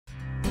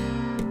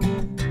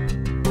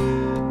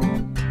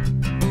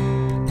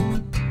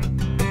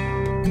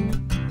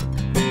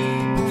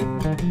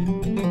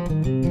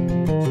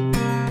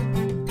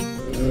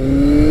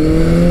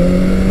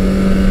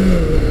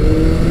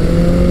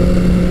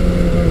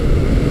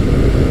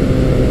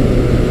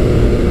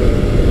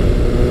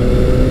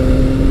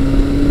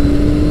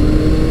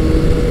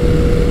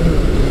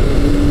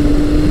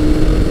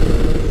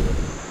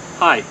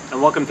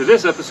welcome to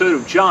this episode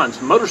of John's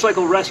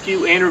Motorcycle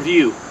Rescue and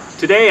Review.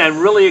 Today I'm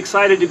really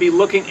excited to be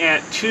looking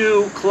at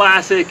two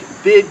classic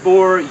big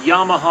bore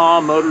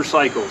Yamaha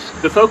motorcycles.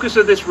 The focus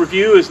of this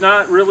review is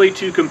not really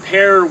to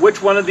compare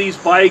which one of these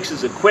bikes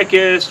is the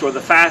quickest or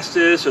the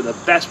fastest or the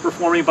best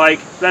performing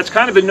bike. That's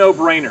kind of a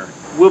no-brainer.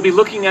 We'll be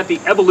looking at the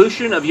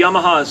evolution of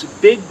Yamaha's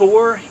big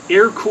bore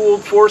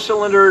air-cooled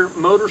four-cylinder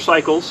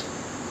motorcycles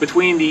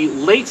between the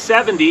late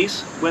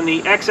 70s when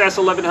the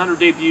XS1100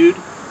 debuted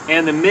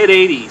and the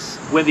mid-80s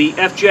when the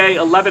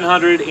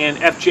FJ1100 and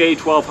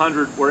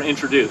FJ1200 were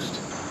introduced.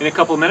 In a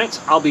couple of minutes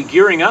I'll be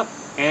gearing up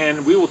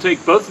and we will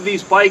take both of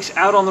these bikes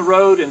out on the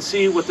road and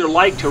see what they're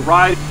like to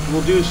ride.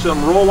 We'll do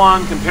some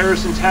roll-on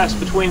comparison tests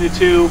between the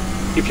two.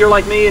 If you're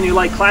like me and you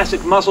like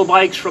classic muscle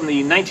bikes from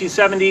the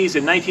 1970s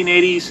and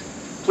 1980s,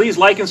 please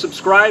like and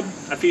subscribe.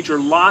 I feature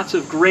lots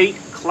of great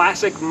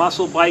classic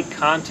muscle bike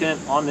content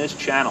on this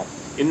channel.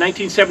 In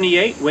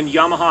 1978, when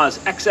Yamaha's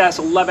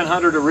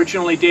XS1100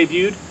 originally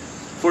debuted,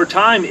 for a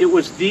time it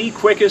was the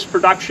quickest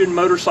production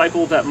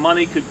motorcycle that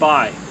money could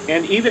buy.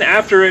 And even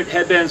after it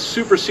had been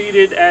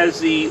superseded as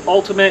the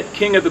ultimate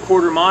king of the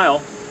quarter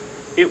mile,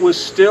 it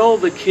was still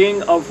the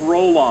king of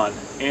roll-on.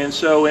 And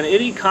so in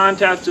any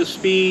contest of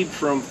speed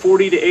from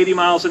 40 to 80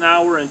 miles an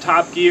hour in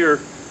top gear,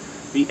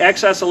 the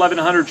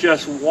XS1100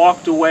 just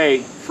walked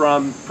away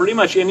from pretty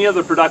much any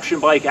other production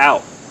bike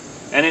out.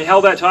 And it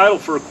held that title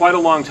for quite a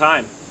long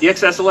time. The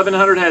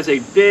XS1100 has a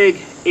big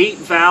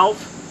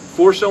 8-valve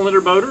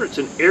four-cylinder motor. It's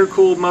an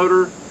air-cooled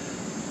motor.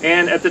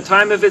 And at the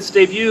time of its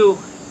debut,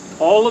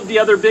 all of the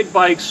other big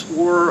bikes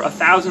were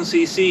 1,000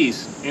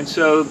 cc's. And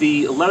so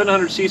the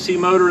 1,100cc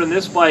motor in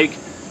this bike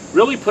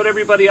really put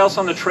everybody else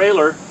on the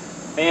trailer.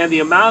 And the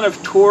amount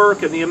of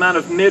torque and the amount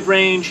of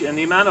mid-range and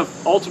the amount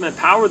of ultimate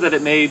power that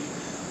it made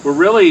were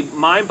really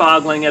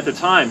mind-boggling at the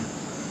time.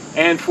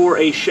 And for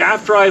a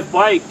shaft drive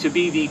bike to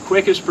be the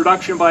quickest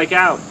production bike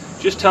out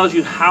just tells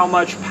you how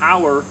much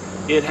power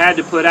it had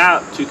to put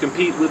out to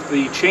compete with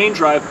the chain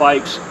drive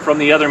bikes from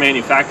the other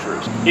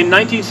manufacturers. In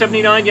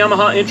 1979,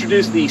 Yamaha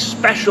introduced the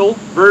special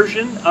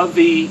version of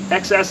the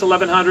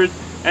XS1100,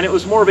 and it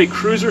was more of a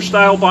cruiser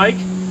style bike.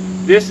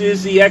 This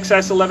is the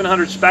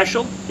XS1100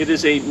 Special. It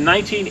is a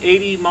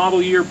 1980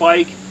 model year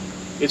bike.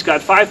 It's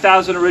got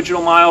 5,000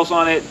 original miles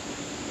on it,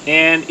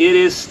 and it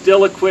is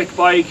still a quick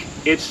bike.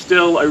 It's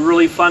still a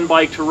really fun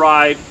bike to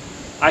ride.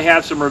 I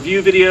have some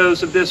review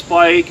videos of this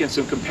bike and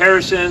some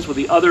comparisons with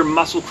the other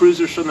muscle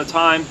cruisers from the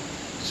time,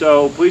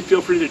 so please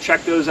feel free to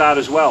check those out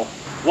as well.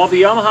 While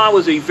the Yamaha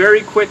was a very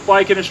quick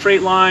bike in a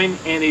straight line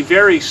and a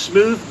very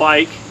smooth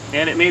bike,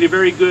 and it made a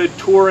very good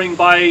touring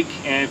bike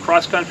and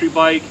cross-country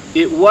bike,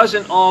 it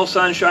wasn't all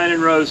sunshine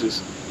and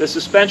roses. The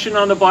suspension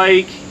on the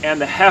bike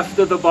and the heft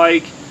of the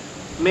bike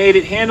made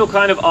it handle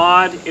kind of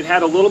odd. It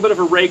had a little bit of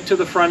a rake to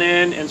the front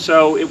end, and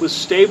so it was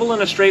stable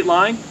in a straight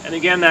line, and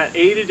again that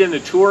aided in the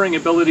touring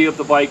ability of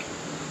the bike,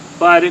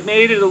 but it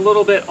made it a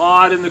little bit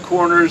odd in the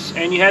corners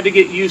and you had to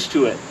get used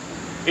to it.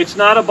 It's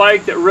not a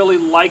bike that really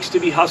likes to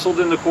be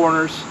hustled in the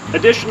corners.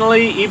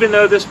 Additionally, even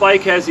though this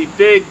bike has the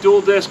big dual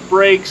disc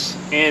brakes,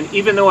 and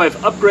even though I've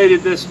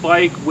upgraded this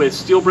bike with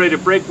steel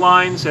braided brake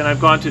lines and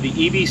I've gone to the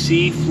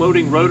EBC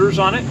floating rotors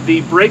on it, the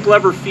brake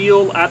lever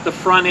feel at the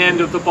front end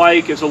of the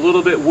bike is a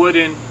little bit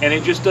wooden, and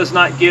it just does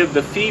not give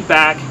the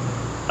feedback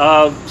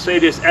of, say,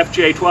 this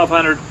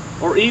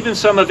FJ1200 or even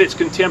some of its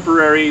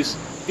contemporaries.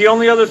 The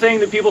only other thing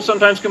that people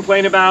sometimes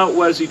complain about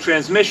was the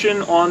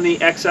transmission on the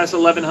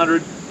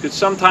XS1100 could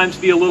sometimes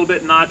be a little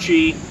bit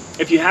notchy.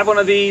 If you have one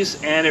of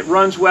these and it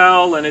runs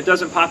well and it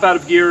doesn't pop out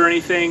of gear or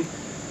anything,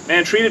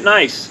 man, treat it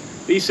nice.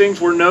 These things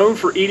were known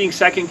for eating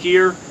second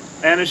gear,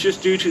 and it's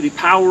just due to the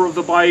power of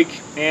the bike,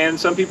 and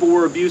some people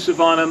were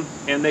abusive on them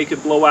and they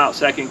could blow out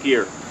second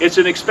gear. It's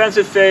an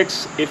expensive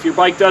fix. If your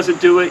bike doesn't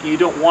do it, you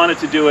don't want it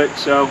to do it,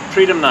 so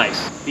treat them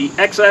nice. The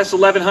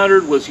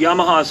XS1100 was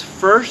Yamaha's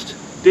first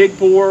big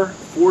bore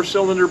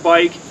four-cylinder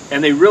bike,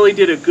 and they really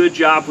did a good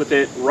job with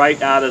it right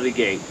out of the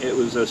gate. It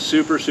was a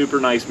super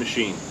nice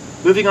machine.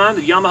 Moving on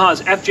to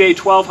Yamaha's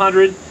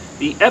FJ1200.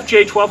 The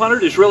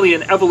FJ1200 is really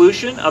an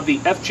evolution of the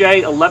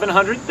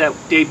FJ1100 that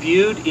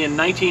debuted in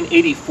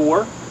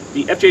 1984.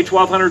 The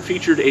FJ1200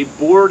 featured a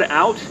bored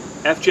out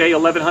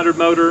FJ1100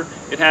 motor.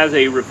 It has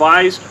a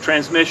revised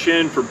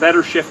transmission for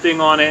better shifting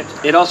on it.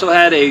 It also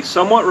had a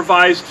somewhat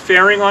revised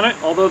fairing on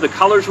it, although the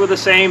colors were the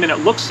same and it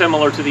looks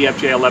similar to the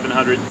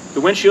FJ1100.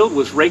 The windshield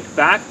was raked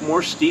back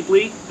more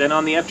steeply than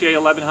on the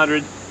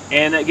FJ1100,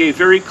 and that gave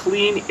very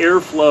clean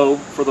airflow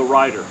for the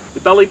rider.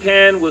 The belly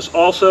pan was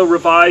also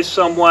revised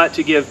somewhat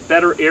to give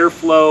better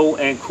airflow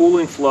and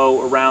cooling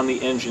flow around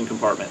the engine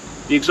compartment.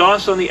 The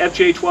exhaust on the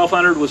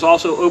FJ1200 was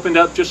also opened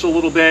up just a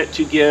little bit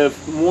to give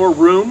more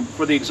room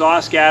for the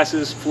exhaust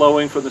gases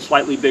flowing from the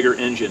slightly bigger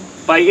engine.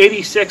 By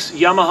 '86,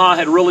 Yamaha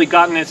had really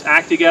gotten its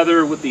act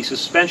together with the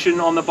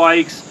suspension on the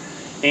bikes,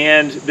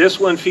 and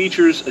this one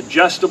features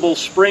adjustable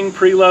spring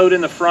preload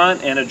in the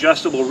front and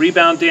adjustable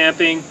rebound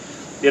damping.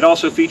 It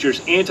also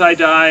features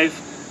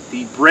anti-dive.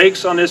 The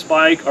brakes on this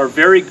bike are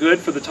very good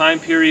for the time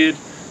period.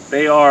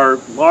 They are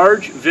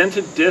large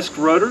vented disc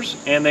rotors,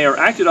 and they are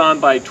acted on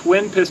by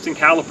twin piston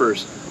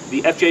calipers.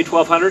 The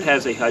FJ1200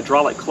 has a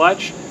hydraulic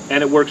clutch,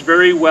 and it works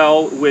very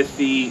well with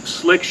the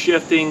slick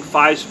shifting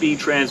 5-speed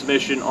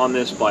transmission on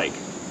this bike.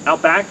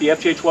 Out back, the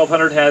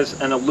FJ1200 has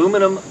an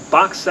aluminum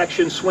box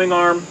section swing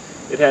arm.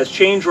 It has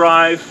chain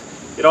drive.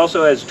 It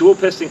also has dual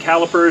piston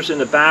calipers in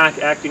the back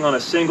acting on a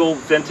single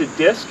vented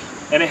disc,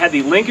 and it had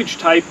the linkage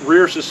type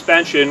rear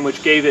suspension,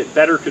 which gave it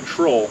better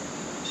control.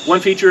 One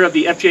feature of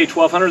the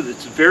FJ1200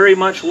 that's very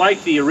much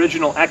like the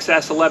original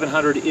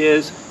XS1100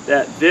 is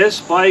that this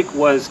bike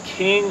was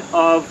king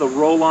of the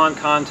roll-on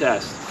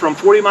contest. From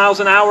 40 miles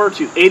an hour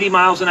to 80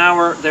 miles an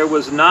hour, there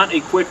was not a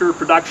quicker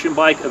production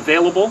bike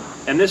available,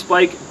 and this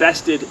bike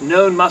bested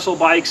known muscle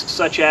bikes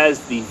such as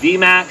the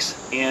VMAX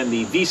and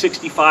the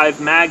V65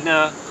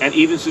 Magna, and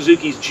even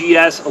Suzuki's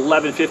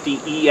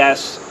GS1150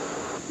 ES.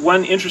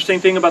 One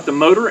interesting thing about the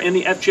motor in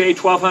the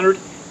FJ1200,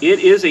 it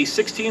is a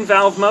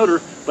 16-valve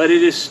motor, but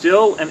it is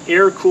still an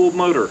air-cooled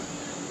motor.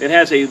 It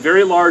has a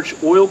very large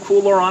oil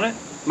cooler on it.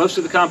 Most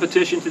of the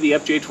competition to the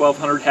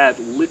FJ1200 had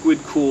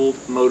liquid-cooled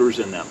motors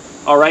in them.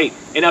 All right,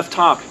 enough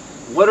talk.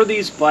 What are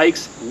these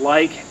bikes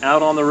like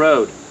out on the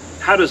road?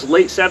 How does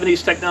late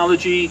 70s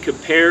technology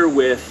compare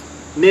with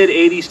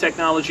mid-80s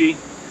technology?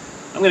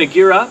 I'm going to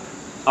gear up.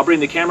 I'll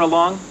bring the camera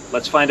along.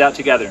 Let's find out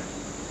together.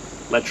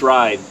 Let's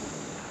ride.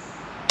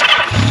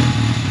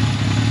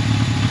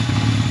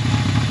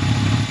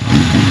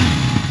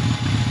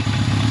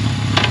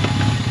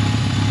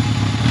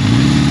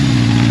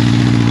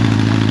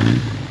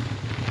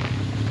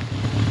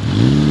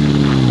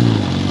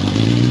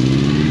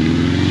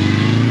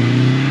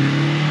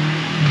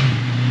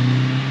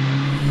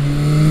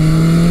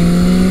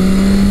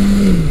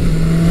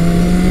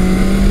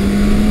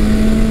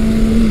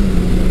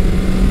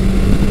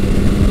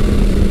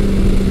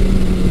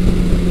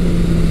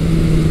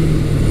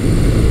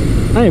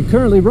 I am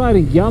currently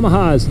riding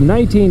Yamaha's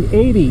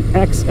 1980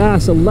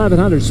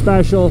 XS1100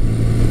 Special,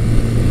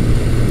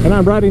 and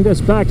I'm riding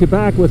this back to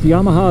back with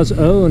Yamaha's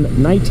own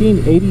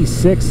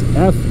 1986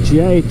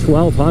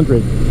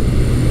 FJ1200.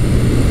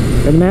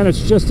 And man,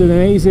 it's just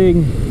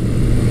amazing.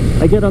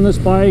 I get on this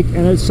bike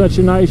and it's such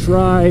a nice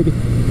ride,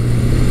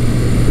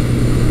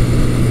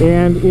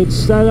 and it's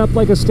set up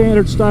like a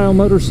standard style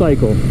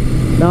motorcycle.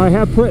 Now I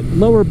have put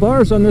lower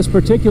bars on this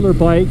particular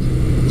bike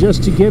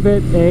just to give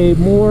it a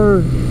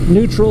more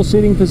neutral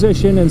seating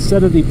position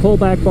instead of the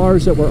pullback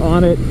bars that were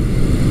on it.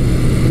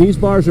 These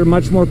bars are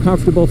much more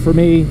comfortable for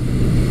me,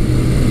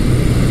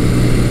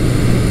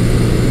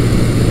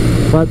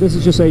 but this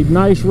is just a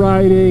nice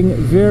riding,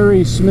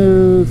 very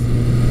smooth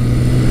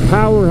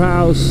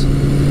powerhouse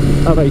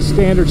of a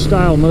standard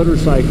style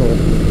motorcycle.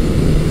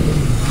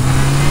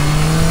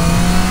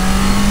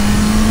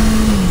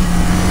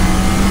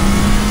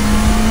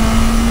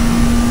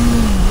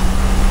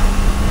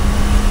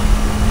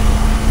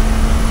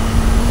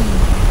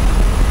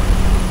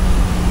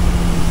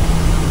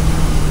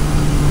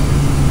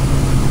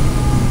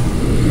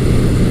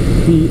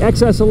 The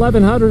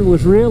XS1100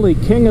 was really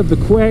king of the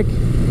quick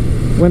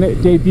when it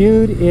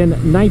debuted in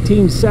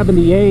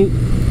 1978.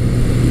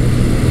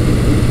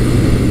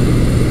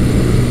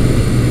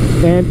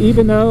 And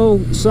even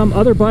though some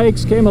other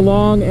bikes came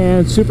along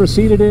and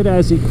superseded it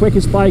as the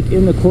quickest bike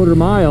in the quarter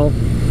mile,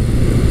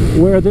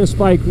 where this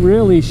bike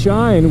really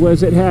shined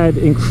was it had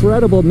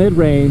incredible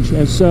mid-range,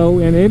 and so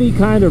in any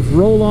kind of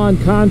roll-on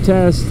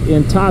contest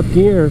in top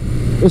gear,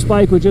 this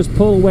bike would just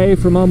pull away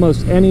from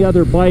almost any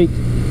other bike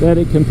that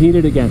it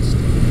competed against.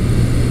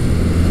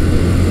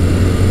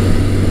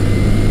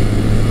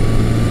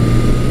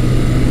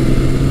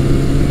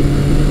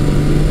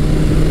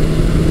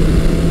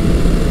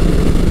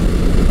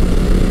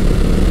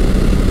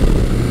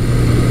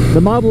 The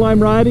model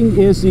I'm riding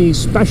is the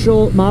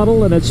special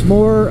model, and it's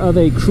more of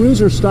a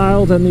cruiser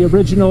style than the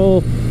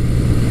original,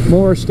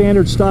 more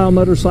standard style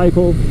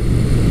motorcycle,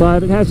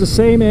 but it has the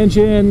same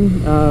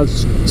engine,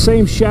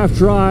 same shaft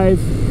drive,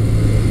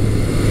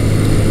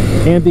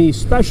 and the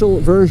special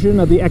version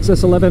of the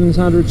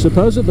XS1100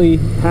 supposedly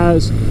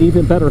has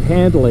even better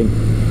handling.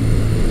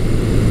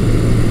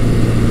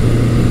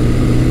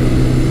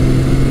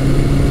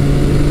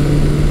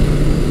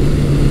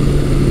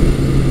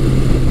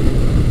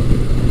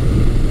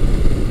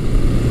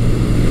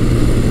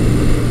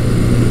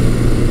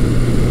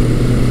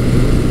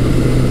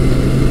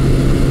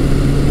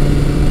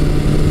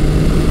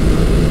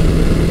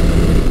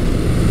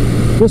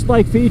 This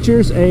bike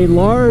features a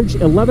large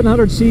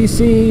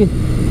 1100cc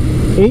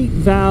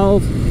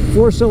 8-valve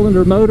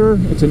 4-cylinder motor.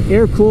 It's an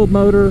air-cooled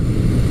motor.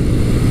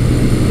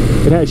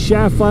 It has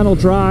shaft final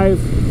drive,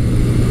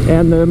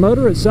 and the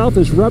motor itself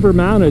is rubber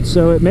mounted,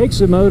 so it makes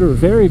the motor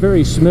very,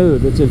 very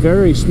smooth. It's a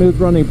very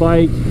smooth running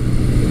bike,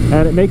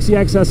 and it makes the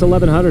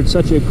XS1100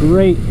 such a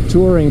great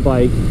touring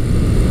bike.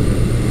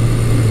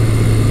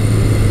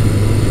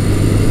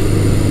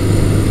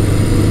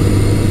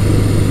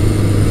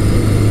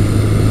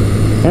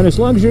 And as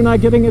long as you're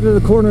not getting into the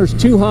corners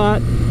too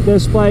hot,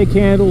 this bike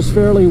handles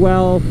fairly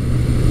well.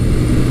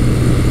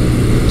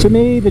 To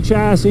me, the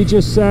chassis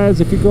just says,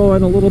 if you're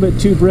going a little bit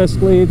too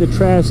briskly, the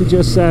chassis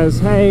just says,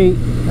 hey,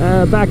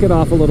 back it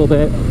off a little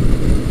bit.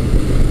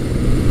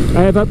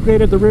 I have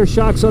upgraded the rear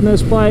shocks on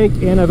this bike,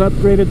 and I've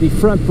upgraded the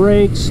front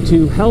brakes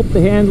to help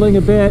the handling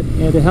a bit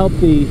and to help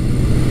the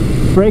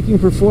braking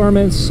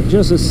performance,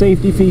 just as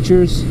safety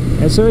features.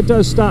 And so it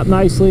does stop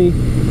nicely.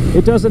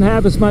 It doesn't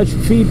have as much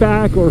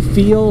feedback or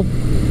feel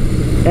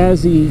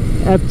as the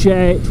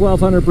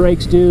FJ1200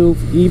 brakes do,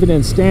 even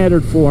in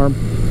standard form.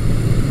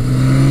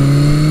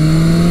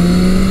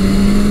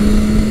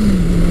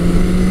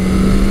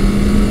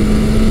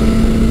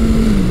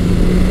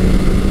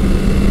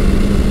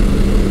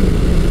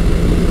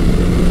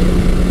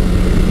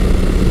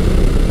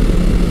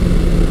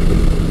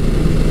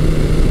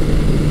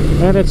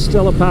 And it's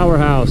still a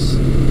powerhouse.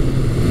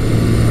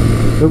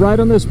 The ride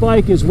on this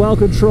bike is well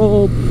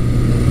controlled.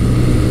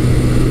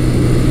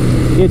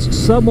 It's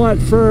somewhat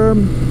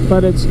firm,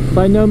 but it's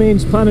by no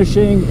means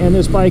punishing, and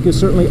this bike is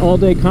certainly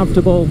all-day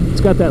comfortable.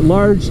 It's got that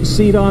large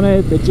seat on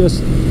it that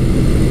just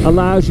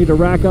allows you to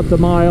rack up the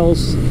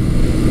miles,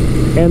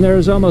 and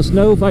there's almost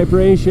no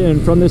vibration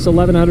from this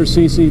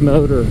 1100cc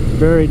motor.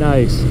 Very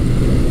nice.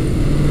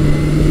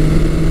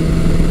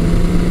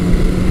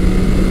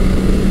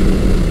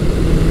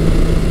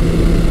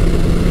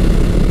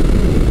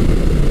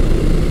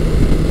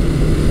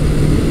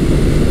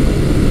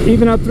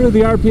 Even up through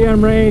the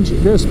RPM range,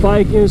 this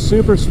bike is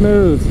super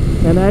smooth,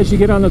 and as you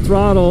get on the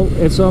throttle,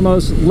 it's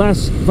almost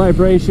less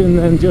vibration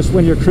than just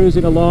when you're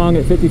cruising along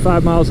at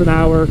 55 miles an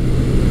hour.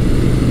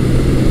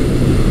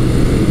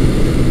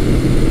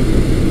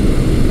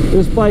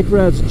 This bike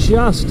revs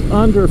just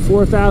under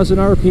 4,000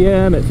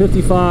 RPM at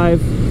 55,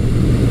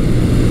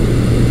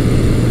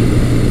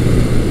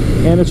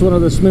 and it's one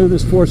of the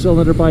smoothest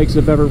four-cylinder bikes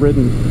I've ever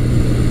ridden.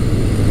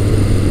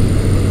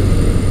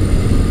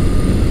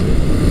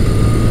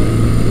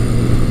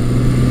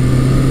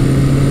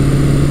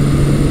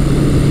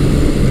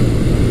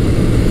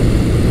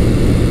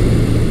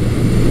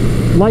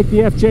 Like the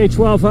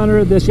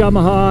FJ1200, this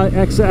Yamaha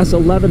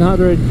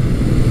XS1100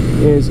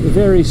 is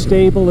very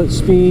stable at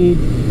speed.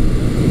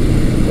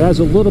 It has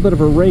a little bit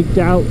of a raked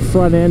out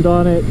front end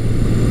on it,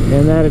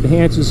 and that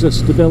enhances the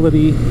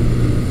stability.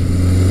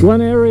 One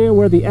area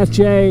where the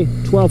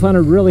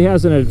FJ1200 really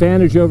has an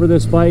advantage over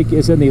this bike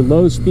is in the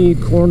low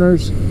speed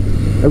corners.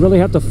 I really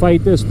have to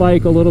fight this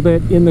bike a little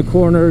bit in the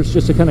corners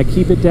just to kind of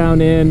keep it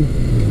down in.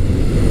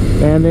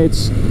 And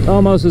it's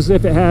almost as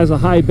if it has a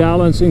high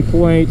balancing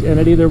point, and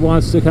it either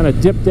wants to kind of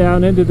dip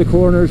down into the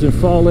corners and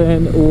fall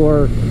in,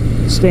 or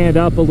stand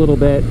up a little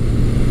bit.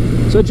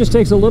 So it just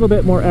takes a little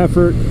bit more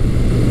effort.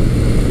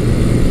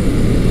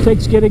 It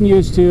takes getting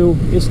used to.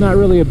 It's not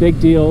really a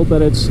big deal,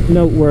 but it's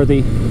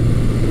noteworthy.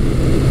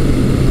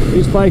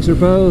 These bikes are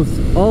both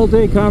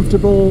all-day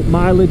comfortable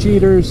mileage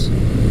eaters.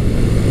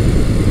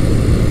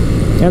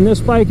 And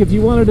this bike, if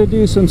you wanted to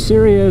do some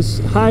serious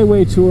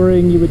highway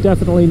touring, you would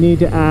definitely need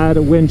to add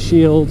a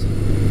windshield.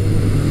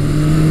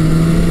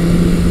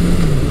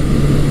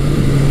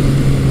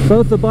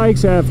 Both the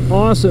bikes have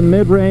awesome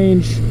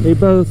mid-range. They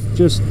both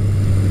just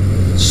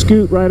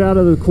scoot right out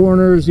of the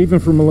corners, even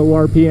from a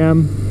low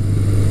RPM.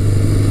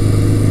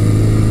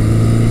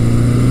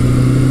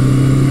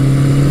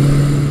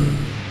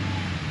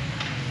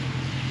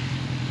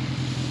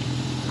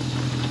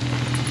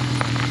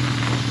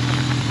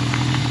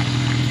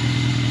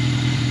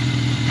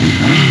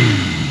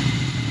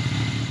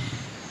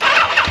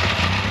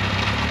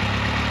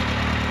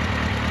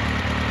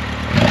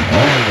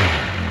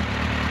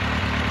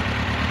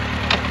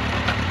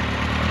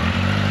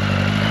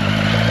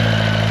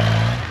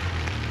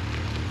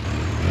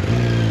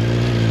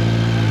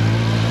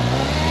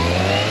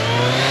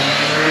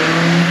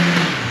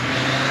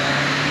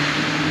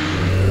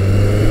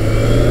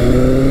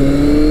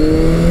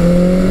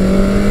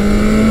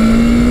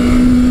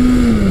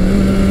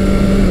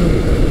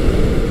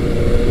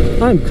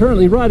 I'm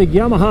currently riding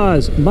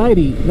Yamaha's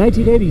mighty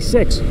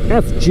 1986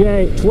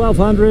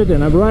 FJ1200,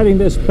 and I'm riding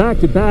this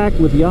back-to-back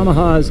with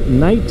Yamaha's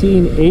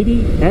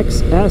 1980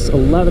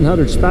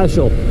 XS1100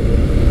 Special.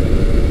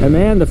 And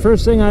man, the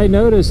first thing I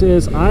notice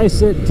is I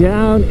sit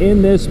down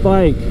in this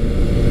bike.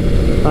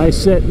 I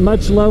sit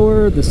much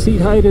lower, the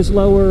seat height is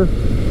lower,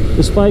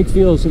 this bike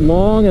feels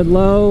long and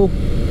low,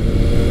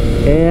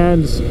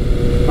 and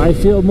I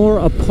feel more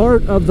a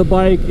part of the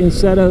bike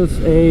instead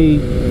of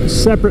a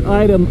separate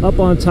item up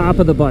on top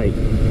of the bike.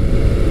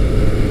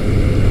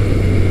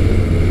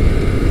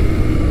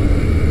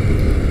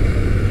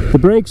 The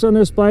brakes on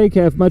this bike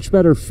have much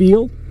better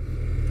feel,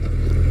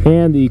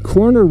 and the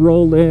corner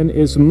roll-in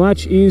is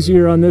much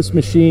easier on this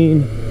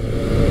machine.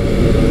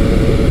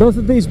 Both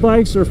of these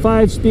bikes are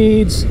 5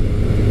 speeds.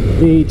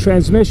 The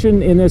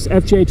transmission in this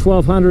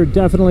FJ1200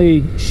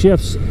 definitely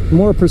shifts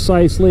more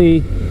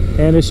precisely,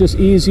 and it's just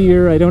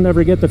easier. I don't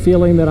ever get the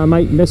feeling that I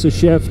might miss a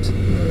shift.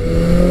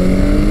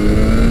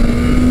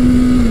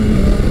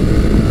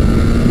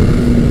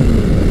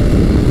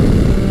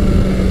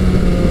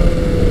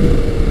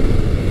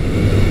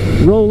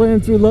 Roll in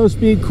through low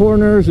speed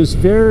corners is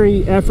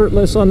very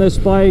effortless on this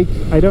bike.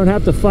 I don't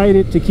have to fight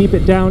it to keep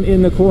it down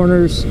in the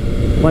corners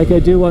like I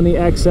do on the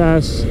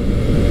XS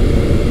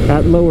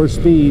at lower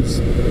speeds.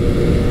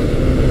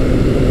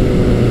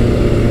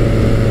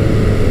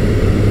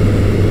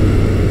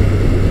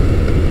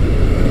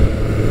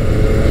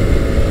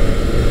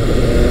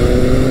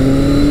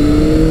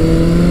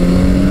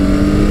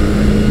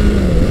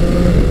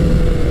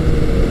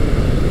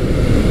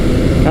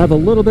 Have a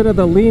little bit of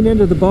a lean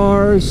into the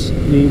bars.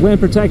 The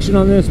wind protection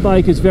on this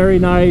bike is very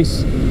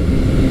nice.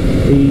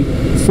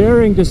 The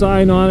fairing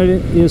design on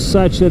it is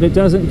such that it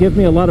doesn't give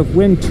me a lot of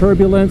wind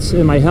turbulence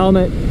in my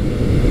helmet.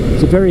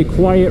 It's a very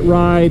quiet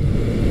ride.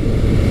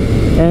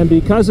 And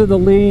because of the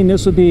lean,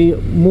 this would be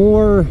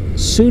more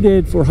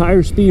suited for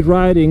higher speed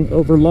riding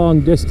over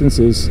long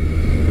distances.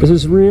 This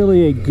is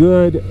really a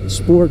good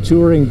sport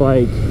touring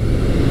bike.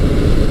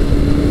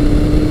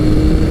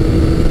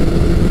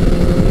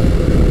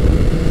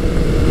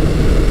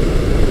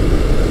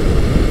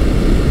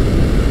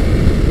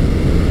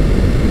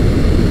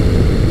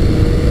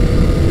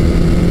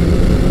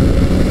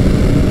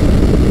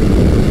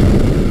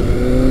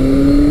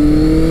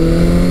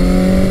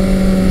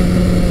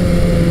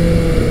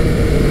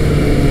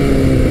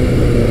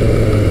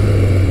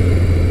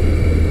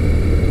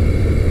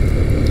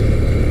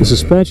 The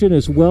suspension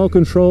is well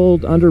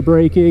controlled under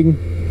braking.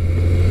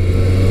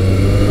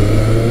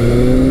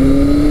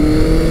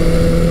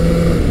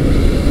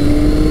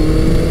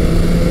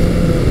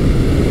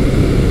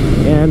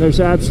 And there's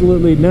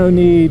absolutely no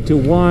need to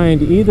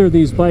wind either of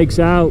these bikes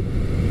out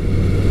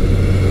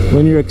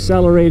when you're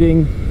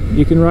accelerating.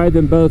 You can ride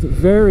them both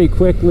very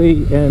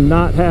quickly and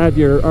not have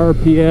your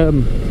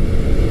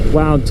RPM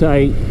wound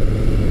tight.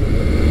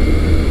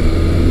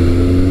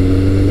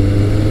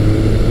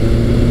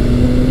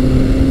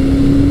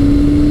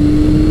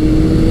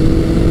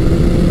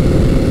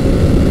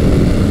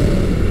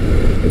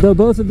 Though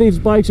both of these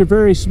bikes are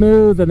very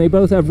smooth and they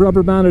both have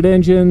rubber mounted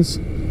engines,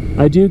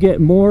 I do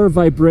get more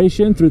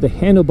vibration through the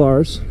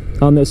handlebars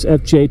on this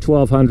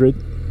FJ1200.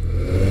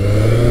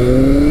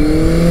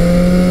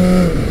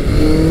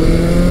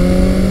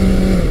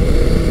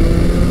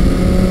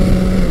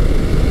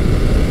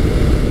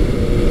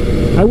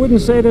 I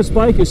wouldn't say this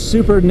bike is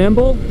super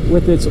nimble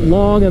with its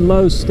long and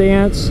low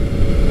stance,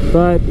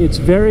 but it's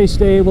very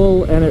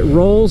stable and it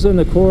rolls in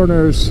the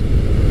corners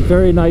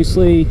very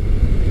nicely.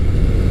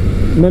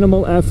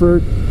 Minimal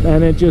effort,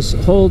 and it just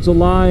holds a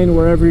line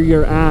wherever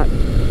you're at.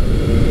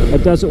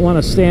 It doesn't want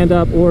to stand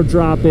up or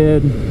drop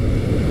in.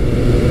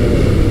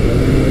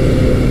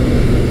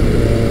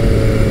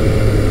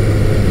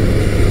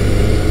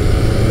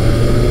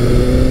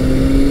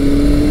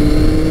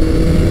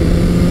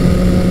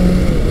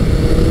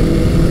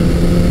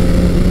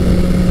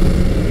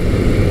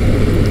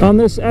 On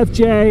this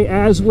FJ,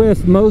 as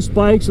with most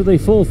bikes with a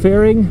full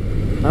fairing,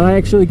 I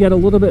actually get a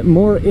little bit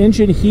more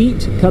engine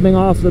heat coming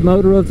off the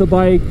motor of the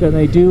bike than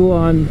they do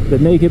on the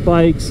naked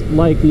bikes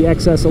like the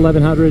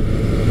XS1100.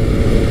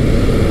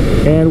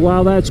 And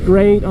while that's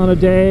great on a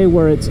day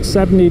where it's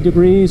 70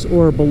 degrees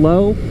or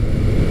below,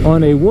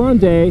 on a warm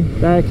day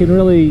that can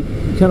really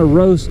kind of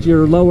roast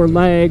your lower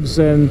legs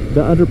and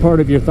the under part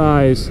of your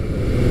thighs.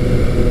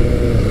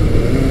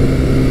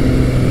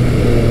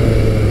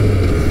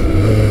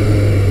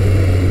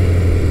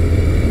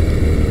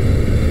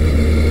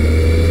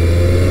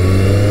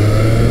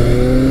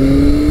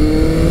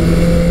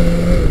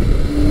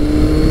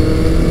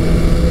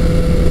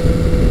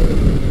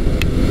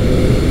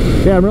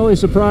 Yeah, I'm really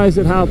surprised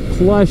at how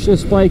plush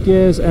this bike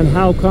is and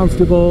how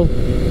comfortable.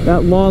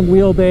 That long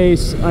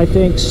wheelbase, I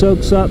think,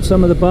 soaks up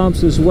some of the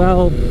bumps as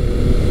well.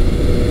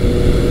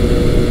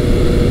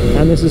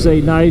 And this is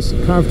a nice,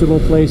 comfortable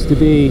place to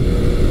be.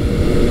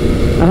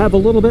 I have a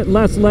little bit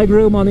less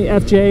legroom on the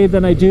FJ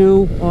than I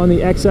do on the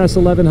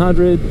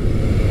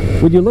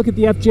XS1100. When you look at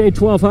the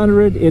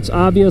FJ1200, it's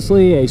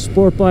obviously a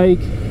sport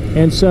bike,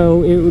 and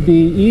so it would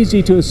be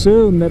easy to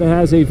assume that it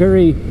has a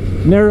very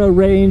narrow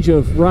range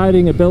of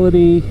riding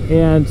ability,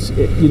 and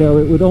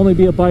it would only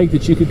be a bike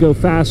that you could go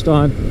fast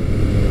on.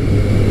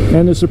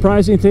 And the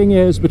surprising thing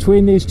is,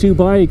 between these two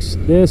bikes,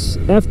 this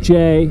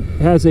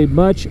FJ has a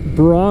much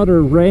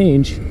broader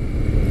range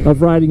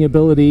of riding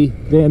ability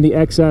than the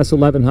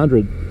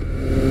XS1100.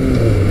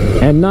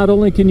 And not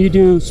only can you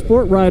do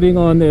sport riding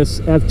on this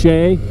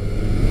FJ,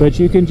 but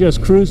you can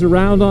just cruise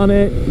around on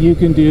it, you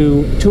can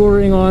do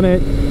touring on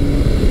it,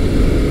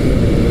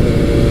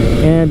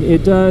 and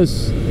it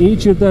does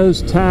each of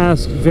those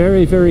tasks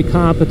very, very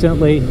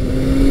competently.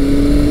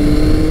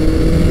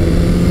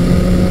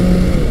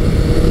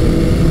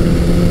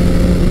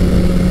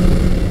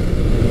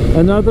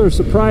 Another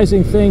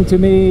surprising thing to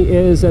me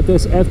is that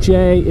this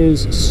FJ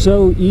is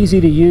so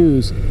easy to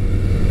use,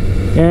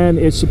 and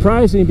it's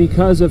surprising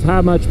because of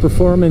how much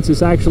performance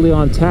is actually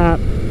on tap,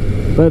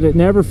 but it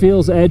never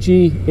feels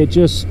edgy. It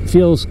just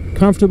feels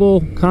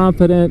comfortable,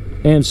 confident,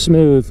 and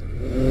smooth.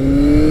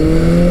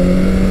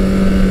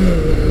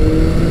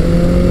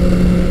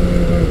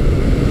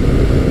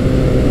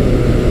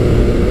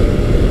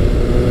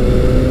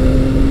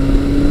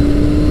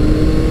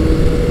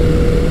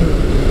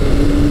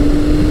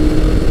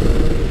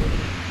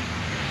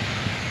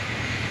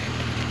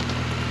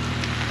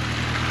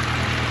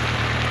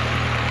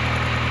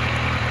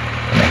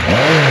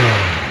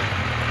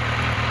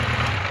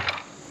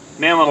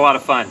 lot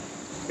of fun.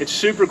 It's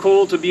super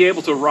cool to be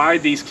able to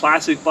ride these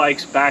classic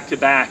bikes back to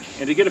back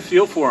and to get a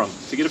feel for them,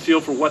 to get a feel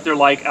for what they're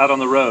like out on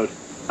the road.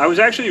 I was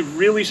actually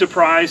really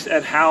surprised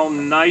at how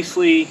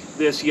nicely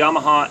this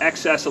Yamaha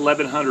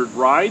XS1100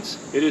 rides.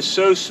 It is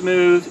so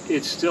smooth,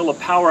 it's still a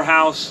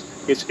powerhouse,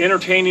 it's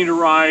entertaining to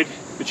ride,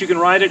 but you can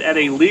ride it at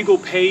a legal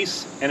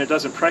pace and it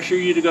doesn't pressure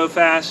you to go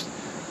fast,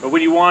 but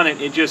when you want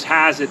it, it just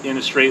has it in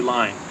a straight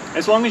line.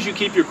 As long as you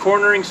keep your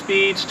cornering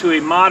speeds to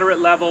a moderate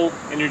level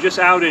and you're just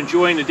out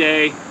enjoying the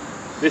day,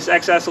 this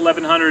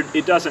XS1100,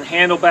 it doesn't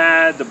handle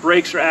bad, the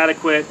brakes are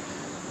adequate,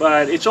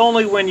 but it's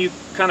only when you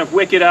kind of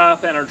wick it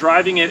up and are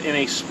driving it in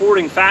a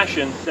sporting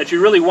fashion that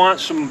you really want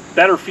some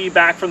better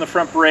feedback from the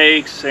front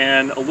brakes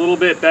and a little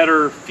bit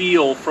better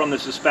feel from the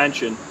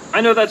suspension.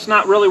 I know that's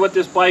not really what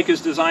this bike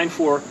is designed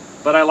for,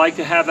 but I like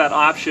to have that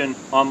option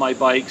on my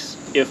bikes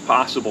if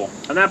possible.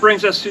 And that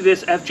brings us to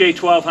this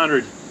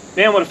FJ1200.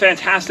 Man, what a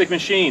fantastic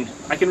machine.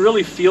 I can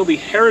really feel the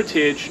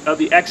heritage of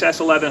the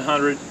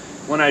XS1100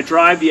 when I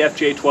drive the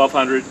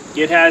FJ1200.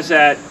 It has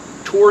that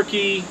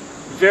torquey,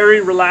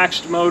 very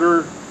relaxed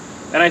motor,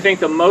 and I think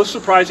the most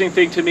surprising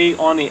thing to me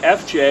on the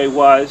FJ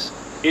was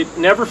it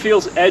never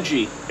feels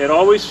edgy. It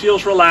always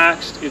feels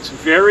relaxed. It's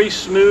very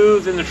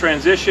smooth in the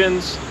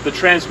transitions. The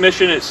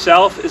transmission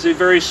itself is a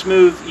very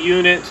smooth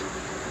unit.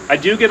 I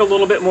do get a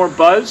little bit more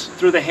buzz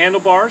through the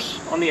handlebars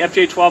on the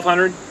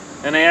FJ1200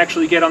 than I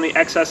actually get on the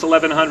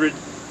XS1100.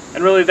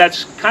 And really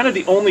that's kind of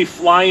the only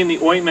fly in the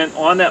ointment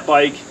on that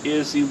bike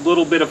is the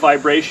little bit of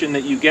vibration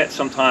that you get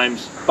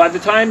sometimes. By the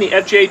time the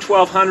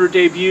FJ1200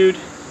 debuted,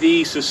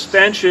 the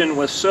suspension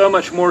was so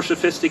much more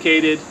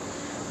sophisticated,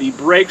 the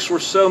brakes were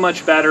so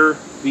much better,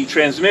 the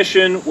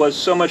transmission was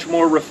so much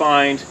more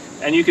refined,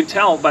 and you can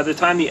tell by the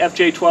time the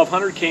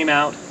FJ1200 came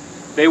out,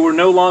 they were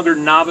no longer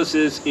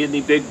novices in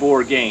the big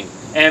bore game.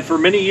 And for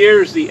many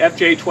years, the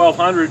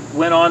FJ1200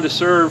 went on to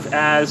serve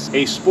as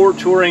a sport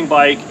touring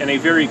bike and a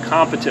very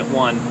competent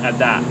one at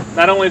that.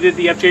 Not only did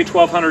the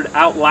FJ1200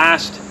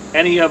 outlast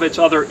any of its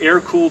other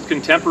air-cooled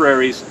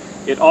contemporaries,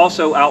 it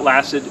also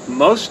outlasted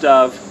most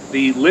of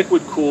the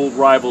liquid-cooled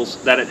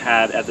rivals that it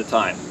had at the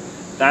time.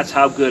 That's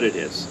how good it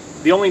is.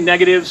 The only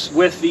negatives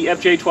with the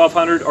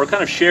FJ1200 are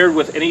kind of shared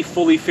with any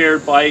fully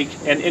fared bike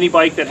and any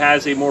bike that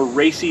has a more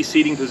racy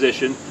seating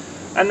position,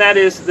 and that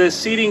is the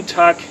seating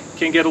tuck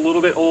can get a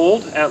little bit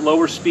old at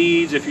lower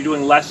speeds if you're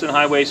doing less than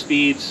highway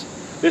speeds.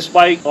 This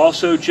bike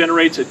also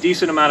generates a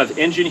decent amount of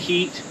engine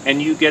heat,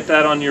 and you get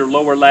that on your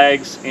lower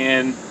legs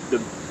and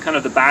the kind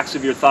of the backs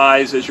of your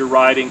thighs as you're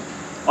riding.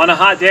 On a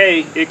hot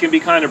day, it can be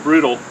kind of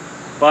brutal,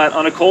 but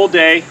on a cold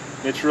day,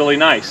 it's really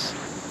nice.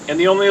 And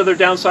the only other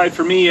downside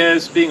for me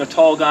is, being a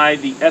tall guy,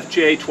 the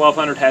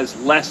FJ1200 has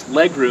less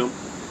legroom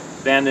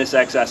than this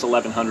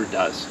XS1100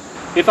 does.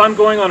 If I'm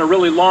going on a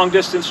really long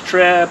distance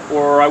trip,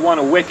 or I want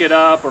to wick it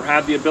up or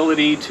have the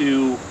ability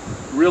to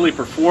really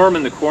perform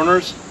in the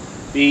corners,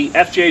 the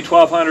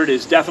FJ1200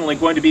 is definitely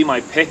going to be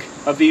my pick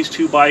of these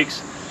two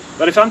bikes.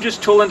 But if I'm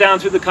just tooling down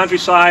through the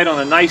countryside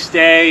on a nice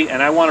day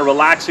and I want a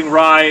relaxing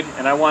ride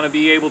and I want to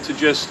be able to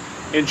just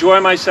enjoy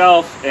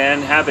myself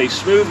and have a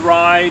smooth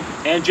ride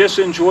and just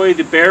enjoy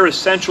the bare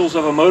essentials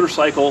of a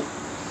motorcycle,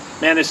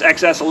 man, this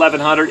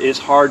XS1100 is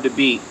hard to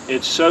beat.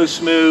 It's so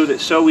smooth,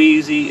 it's so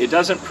easy, it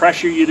doesn't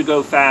pressure you to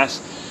go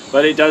fast,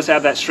 but it does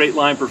have that straight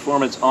line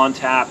performance on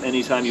tap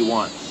anytime you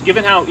want.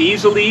 Given how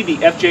easily the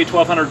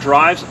FJ1200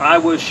 drives, I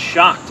was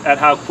shocked at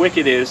how quick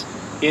it is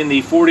in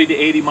the 40 to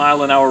 80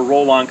 mile an hour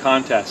roll-on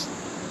contest.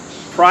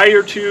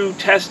 Prior to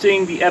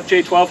testing the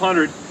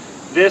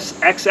FJ1200, this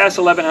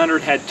XS1100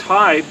 had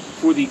tied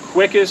for the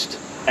quickest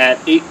at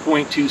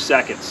 8.2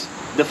 seconds.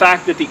 The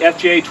fact that the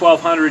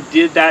FJ1200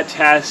 did that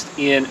test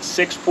in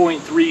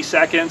 6.3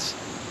 seconds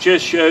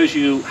just shows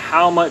you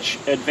how much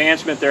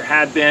advancement there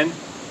had been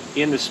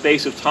in the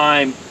space of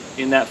time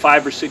in that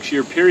 5 or 6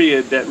 year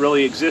period that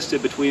really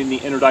existed between the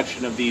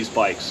introduction of these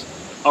bikes.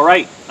 All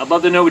right, I'd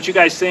love to know what you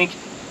guys think.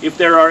 If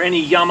there are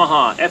any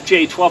Yamaha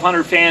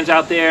FJ1200 fans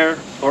out there,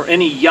 or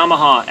any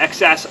Yamaha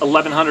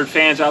XS1100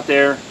 fans out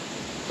there,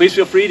 please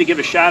feel free to give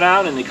a shout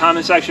out in the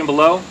comment section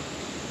below.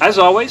 As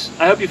always,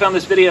 I hope you found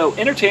this video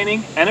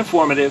entertaining and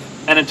informative,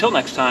 and until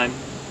next time,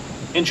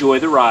 enjoy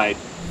the ride.